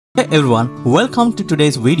everyone, welcome to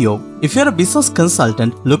today's video. If you're a business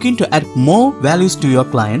consultant looking to add more values to your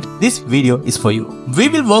client, this video is for you. We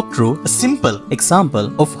will walk through a simple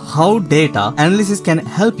example of how data analysis can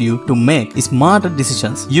help you to make smarter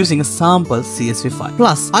decisions using a sample CSV file.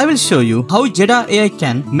 Plus, I will show you how Jeda AI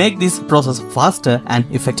can make this process faster and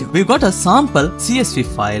effective. We've got a sample CSV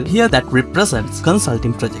file here that represents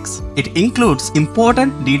consulting projects. It includes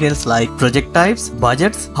important details like project types,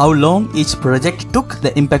 budgets, how long each project took,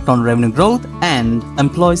 the impact on revenue growth, and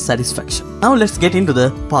employee satisfaction. Now let's get into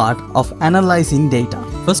the part of analyzing data.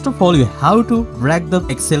 First of all, you have to drag the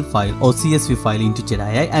Excel file or CSV file into Jeda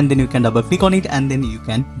AI, and then you can double click on it and then you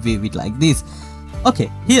can view it like this. Okay,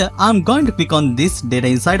 here I'm going to click on this data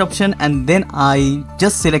inside option, and then I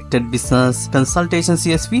just selected business consultation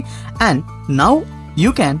CSV, and now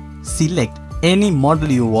you can select any model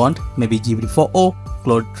you want, maybe GPT-4o,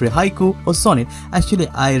 Claude 3 Haiku or Sonnet. Actually,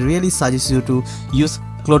 I really suggest you to use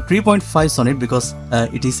Claude 3.5 Sonnet because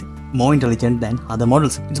it is more intelligent than other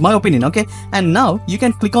models. It's my opinion, okay? And now you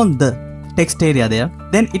can click on the text area there,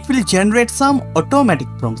 then it will generate some automatic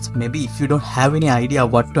prompts. Maybe if you don't have any idea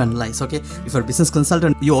what to analyze, okay? If you're a business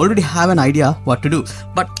consultant, you already have an idea what to do,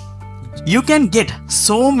 but you can get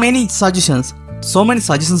so many suggestions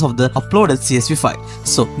of the uploaded CSV file.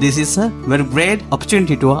 So this is a very great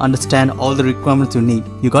opportunity to understand all the requirements you need.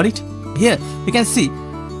 You got it? Here you can see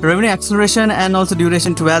revenue acceleration and also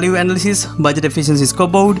duration to value analysis, budget efficiency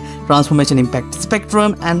scoreboard, transformation impact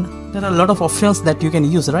spectrum, and there are a lot of options that you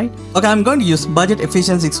can use, right? Okay, I'm going to use budget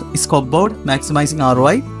efficiency scoreboard, maximizing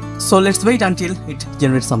ROI. So let's wait until it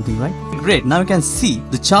generates something, right? Great, now you can see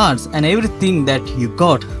the charts and everything that you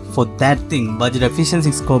got for that thing, budget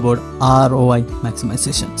efficiency scoreboard, ROI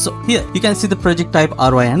maximization. So here you can see the project type,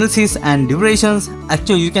 ROI analysis, and durations.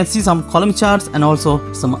 Actually, you can see some column charts and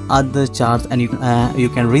also some other charts, and you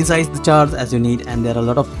can resize the charts as you need, and there are a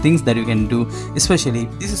lot of things that you can do. Especially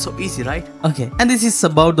this is so easy, right? Okay, and this is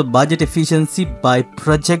about the budget efficiency by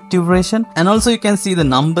project duration, and also you can see the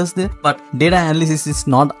numbers there. But data analysis is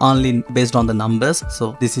not only based on the numbers,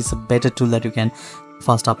 so this is a better tool that you can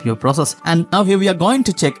fast up your process. And now here we are going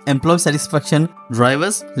to check employee satisfaction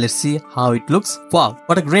drivers. Let's see how it looks. Wow,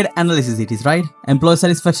 what a great analysis it is, right? Employee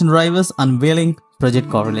satisfaction drivers unveiling project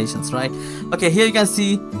correlations, right? Okay, here you can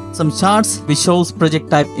see some charts which shows project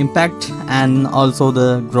type impact and also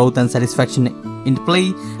the growth and satisfaction in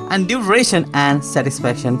play, and duration and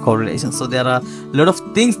satisfaction correlation. So there are a lot of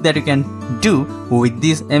things that you can do with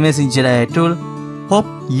this amazing Jeda AI tool. Hope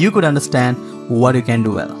you could understand what you can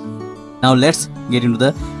do well. Now let's get into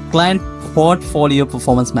the client portfolio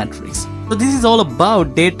performance metrics. So this is all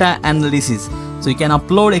about data analysis. So you can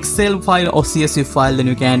upload Excel file or CSV file, then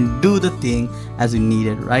you can do the thing as you need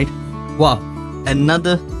it, right? Wow,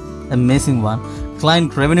 another amazing one.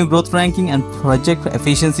 Client revenue growth ranking and project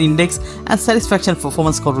efficiency index and satisfaction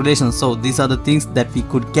performance correlation. So these are the things that we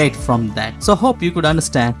could get from that. So hope you could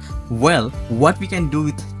understand well what we can do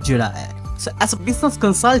with Jeda AI. So as a business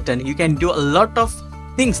consultant, you can do a lot of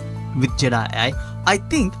things with Jeda AI. I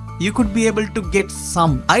think you could be able to get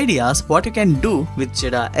some ideas what you can do with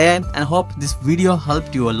Jeda AI, and hope this video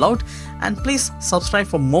helped you a lot. And please subscribe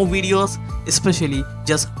for more videos, especially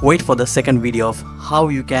just wait for the second video of how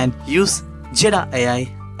you can use Jeda AI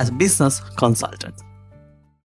as a business consultant.